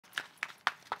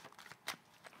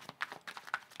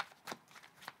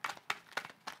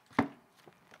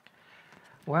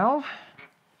Well,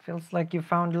 feels like you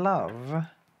found love.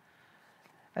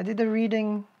 I did a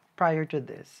reading prior to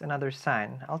this, another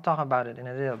sign. I'll talk about it in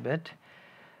a little bit.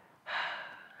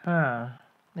 Huh.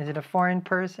 Is it a foreign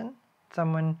person?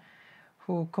 Someone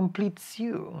who completes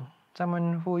you?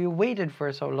 Someone who you waited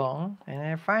for so long and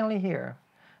they're finally here?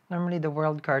 Normally, the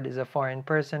world card is a foreign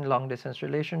person, long distance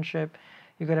relationship.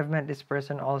 You could have met this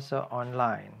person also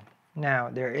online. Now,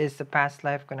 there is a past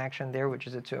life connection there, which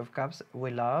is the Two of Cups.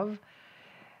 We love.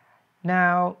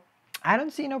 Now, I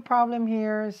don't see no problem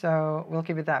here, so we'll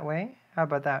keep it that way. How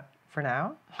about that for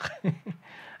now?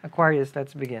 Aquarius,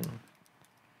 let's begin.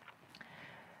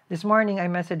 This morning, I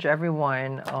messaged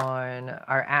everyone on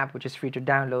our app, which is free to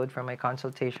download from my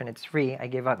consultation. It's free. I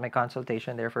gave out my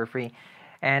consultation there for free.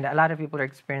 And a lot of people are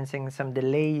experiencing some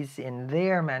delays in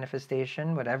their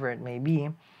manifestation, whatever it may be.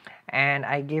 And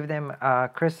I gave them a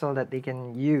crystal that they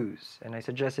can use. And I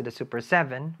suggested the Super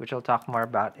 7, which I'll talk more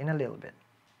about in a little bit.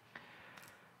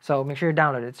 So make sure you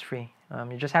download it. It's free.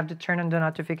 You just have to turn on the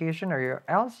notification or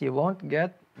else you won't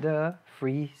get the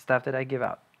free stuff that I give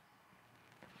out.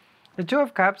 The Two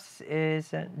of Cups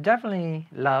is definitely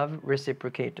love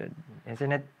reciprocated.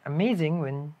 Isn't it amazing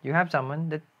when you have someone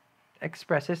that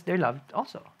expresses their love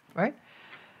also, right?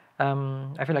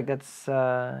 I feel like that's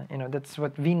that's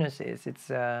what Venus is. It's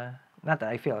not that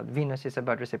I feel Venus is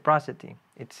about reciprocity.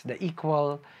 It's the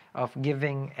equal of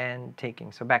giving and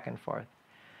taking, so back and forth.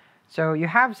 So you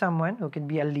have someone who could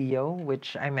be a Leo,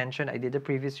 which I mentioned. I did the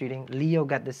previous reading. Leo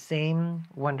got the same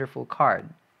wonderful card.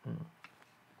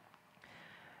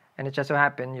 And it just so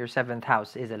happened your 7th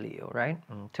house is a Leo, right?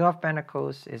 Two of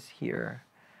Pentacles is here.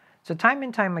 So time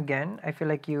and time again, I feel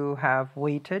like you have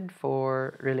waited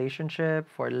for relationship,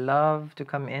 for love to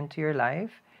come into your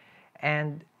life.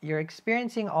 And you're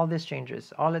experiencing all these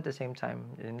changes all at the same time.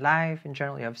 In life, in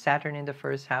general, you have Saturn in the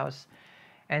 1st house.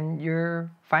 And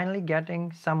you're finally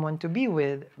getting someone to be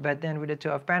with. But then with the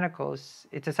Two of Pentacles,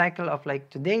 it's a cycle of like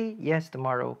today, yes,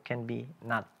 tomorrow can be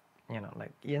not.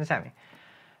 You understand me?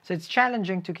 So it's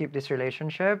challenging to keep this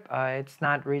relationship. It's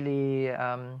not really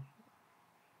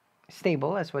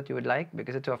stable as what you would like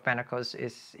because the Two of Pentacles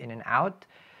is in and out.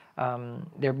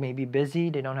 They may be busy.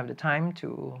 They don't have the time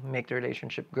to make the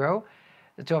relationship grow.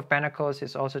 The Two of Pentacles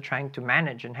is also trying to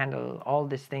manage and handle all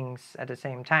these things at the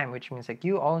same time, which means like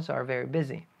you also are very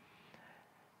busy.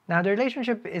 Now, the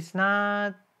relationship is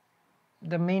not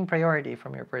the main priority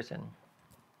from your person.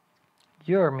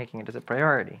 You're making it as a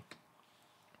priority.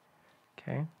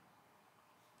 Okay.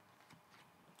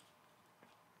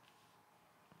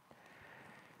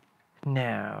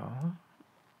 Now,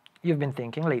 you've been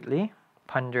thinking lately,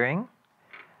 pondering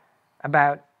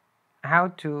about how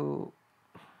to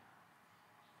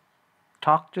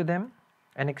talk to them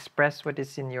and express what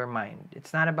is in your mind.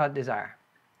 It's not about desire.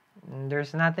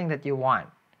 There's nothing that you want.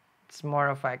 It's more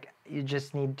of like you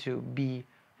just need to be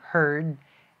heard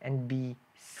and be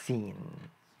seen.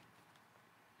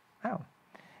 Oh.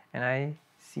 And I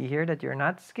see here that you're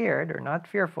not scared or not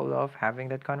fearful of having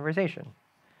that conversation.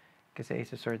 Because the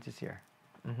Ace of Swords is here.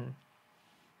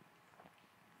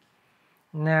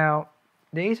 Now,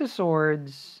 the Ace of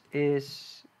Swords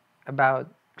is about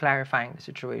clarifying the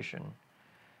situation.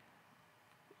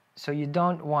 So you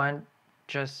don't want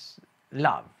just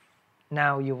love.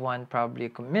 Now you want probably a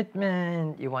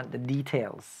commitment. You want the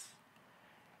details.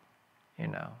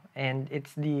 And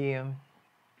it's the...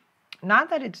 not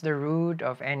that it's the root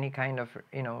of any kind of,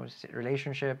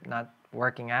 relationship not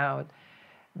working out,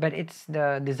 but it's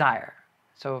the desire.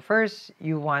 So first,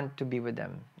 you want to be with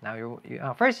them. Now,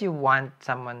 first you want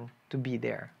someone to be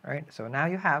there, right? So now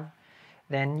you have,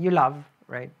 then you love,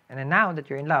 right? And then now that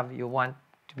you're in love, you want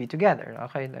to be together,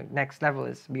 okay? The next level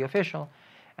is be official.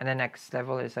 And the next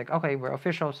level is like, okay, we're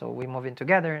official, so we move in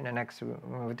together. And the next, we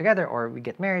move together, or we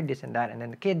get married, this and that, and then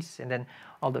the kids, and then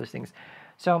all those things.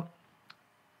 So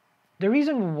the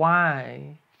reason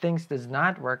why things does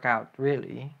not work out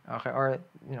really, okay, or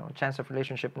chance of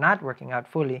relationship not working out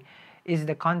fully, is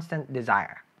the constant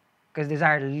desire, because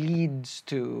desire leads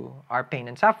to our pain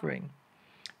and suffering,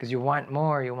 because you want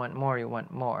more, you want more, you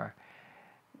want more.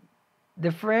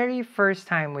 The very first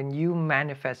time when you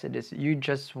manifested this, you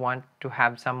just want to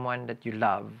have someone that you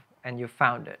love, and you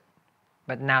found it,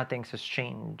 but now things has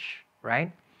changed,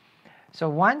 right? So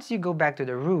once you go back to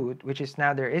the root, which is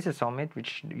now there is a soulmate,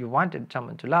 which you wanted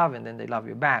someone to love, and then they love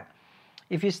you back.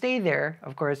 If you stay there,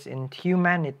 of course, in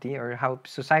humanity, or how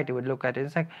society would look at it,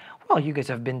 it's like, well, you guys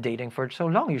have been dating for so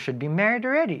long, you should be married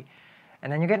already.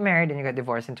 And then you get married and you get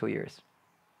divorced in 2 years.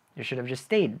 You should have just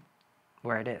stayed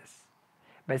where it is.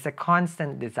 But it's a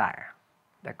constant desire.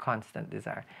 The constant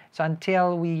desire. So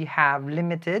until we have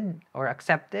limited or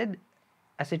accepted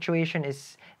a situation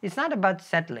is, it's not about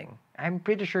settling. I'm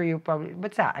pretty sure you probably,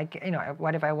 but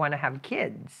what if I want to have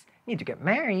kids? Need to get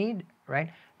married, right?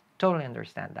 Totally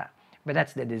understand that. But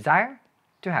that's the desire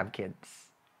to have kids.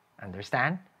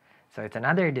 Understand? So it's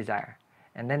another desire.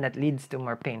 And then that leads to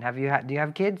more pain. Do you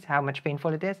have kids? How much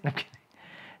painful it is? No, I'm kidding.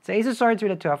 So Ace of Swords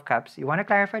with the Two of Cups. You want to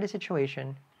clarify the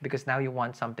situation because now you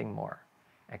want something more.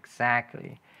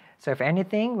 Exactly. So if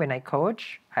anything, when I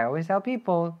coach, I always tell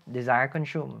people, desire,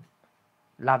 consume,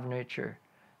 love, nurture.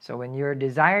 So when you're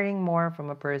desiring more from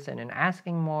a person and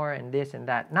asking more and this and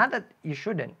that, not that you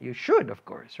shouldn't. You should, of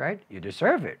course, right? You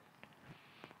deserve it.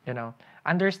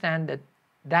 Understand that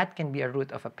that can be a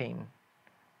root of a pain.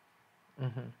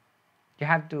 You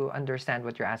have to understand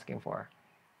what you're asking for.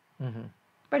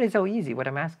 But it's so easy what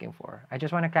I'm asking for. I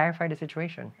just want to clarify the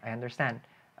situation. I understand.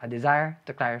 A desire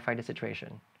to clarify the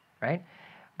situation, right?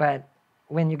 But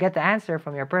when you get the answer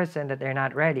from your person that they're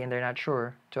not ready and they're not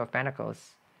sure, Two of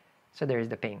Pentacles, so there is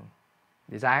the pain.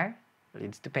 Desire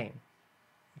leads to pain.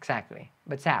 Exactly.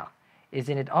 But Sal,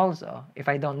 isn't it also, if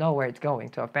I don't know where it's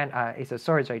going, Ace of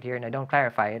Swords right here, and I don't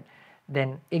clarify it,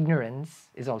 then ignorance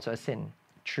is also a sin.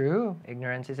 True,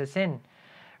 ignorance is a sin,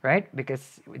 right?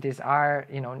 Because it is our,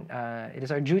 it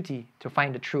is our duty to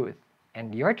find the truth.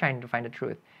 And you're trying to find the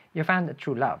truth. You found the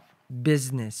true love.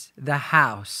 Business, the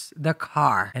house, the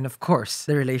car, and of course,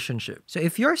 the relationship. So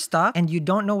if you're stuck and you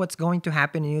don't know what's going to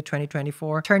happen in you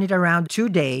 2024, turn it around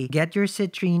today. Get your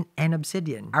citrine and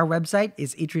obsidian. Our website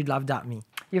is eatreadlove.me.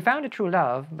 You found a true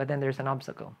love, but then there's an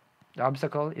obstacle. The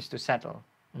obstacle is to settle.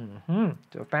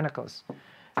 Two of Pentacles,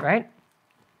 right?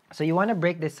 So you want to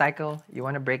break this cycle. You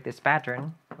want to break this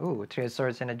pattern. Ooh, Three of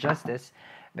Swords and a Justice.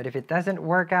 But if it doesn't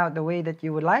work out the way that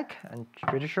you would like, I'm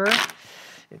pretty sure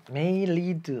it may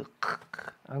lead to...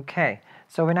 Okay,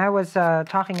 so when I was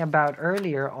talking about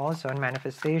earlier also on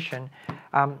manifestation,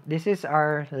 this is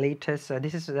our latest,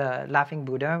 this is the Laughing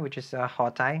Buddha, which is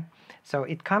Hotai. So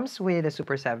it comes with a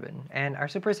Super 7. And our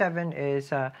Super 7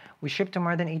 is, we ship to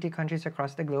more than 80 countries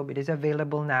across the globe. It is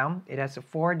available now. It has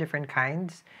 4 different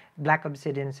kinds, black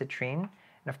obsidian, citrine.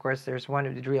 And of course, there's one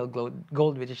of the real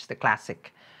gold, which is the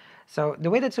classic. So the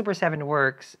way that Super 7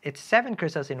 works, it's 7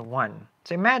 crystals in one.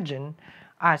 So imagine,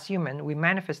 as human, we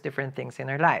manifest different things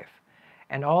in our life.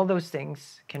 And all those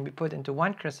things can be put into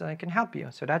one crystal and can help you.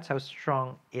 So that's how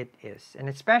strong it is. And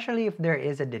especially if there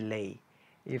is a delay.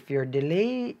 If you're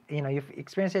delay, you've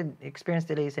experienced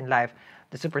delays in life,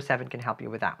 the Super 7 can help you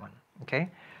with that one. Okay?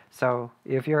 So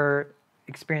if you're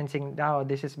experiencing, oh,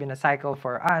 this has been a cycle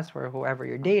for us, for whoever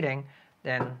you're dating,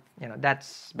 then,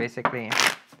 that's basically,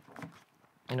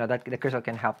 that the crystal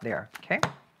can help there. Okay?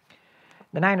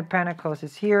 The Nine of Pentacles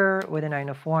is here with the Nine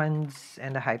of Wands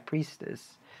and the High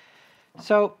Priestess.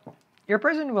 So your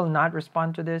person will not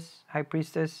respond to this, High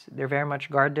Priestess. They're very much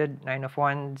guarded. Nine of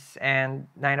Wands and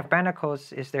Nine of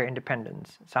Pentacles is their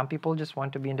independence. Some people just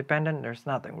want to be independent. There's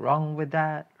nothing wrong with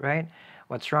that, right?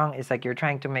 What's wrong is like you're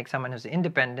trying to make someone who's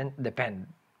independent dependent.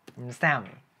 You understand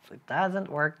me? So it doesn't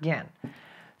work again.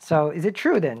 So is it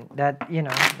true then that,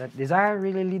 that desire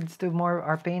really leads to more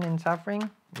our pain and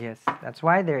suffering? Yes, that's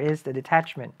why there is the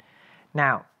detachment.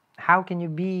 Now, how can you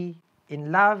be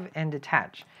in love and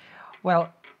detached?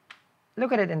 Well,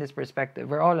 look at it in this perspective.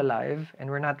 We're all alive and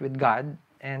we're not with God.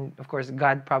 And of course,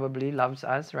 God probably loves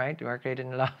us, right? We are created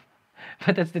in love.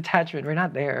 But that's detachment. We're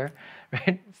not there,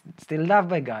 right? Still loved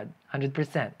by God,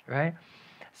 100%, right?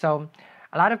 So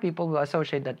a lot of people will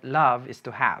associate that love is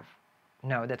to have.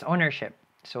 No, that's ownership.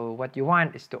 So what you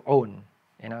want is to own.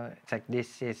 It's like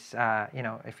this is,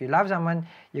 if you love someone,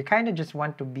 you kind of just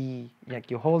want to be, like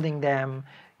you're holding them,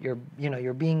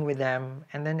 you're being with them,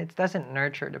 and then it doesn't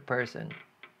nurture the person.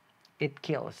 It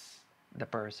kills the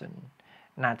person.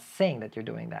 Not saying that you're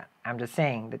doing that. I'm just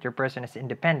saying that your person is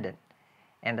independent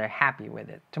and they're happy with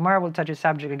it. Tomorrow we'll touch a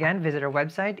subject again. Visit our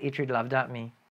website, eatreadlove.me.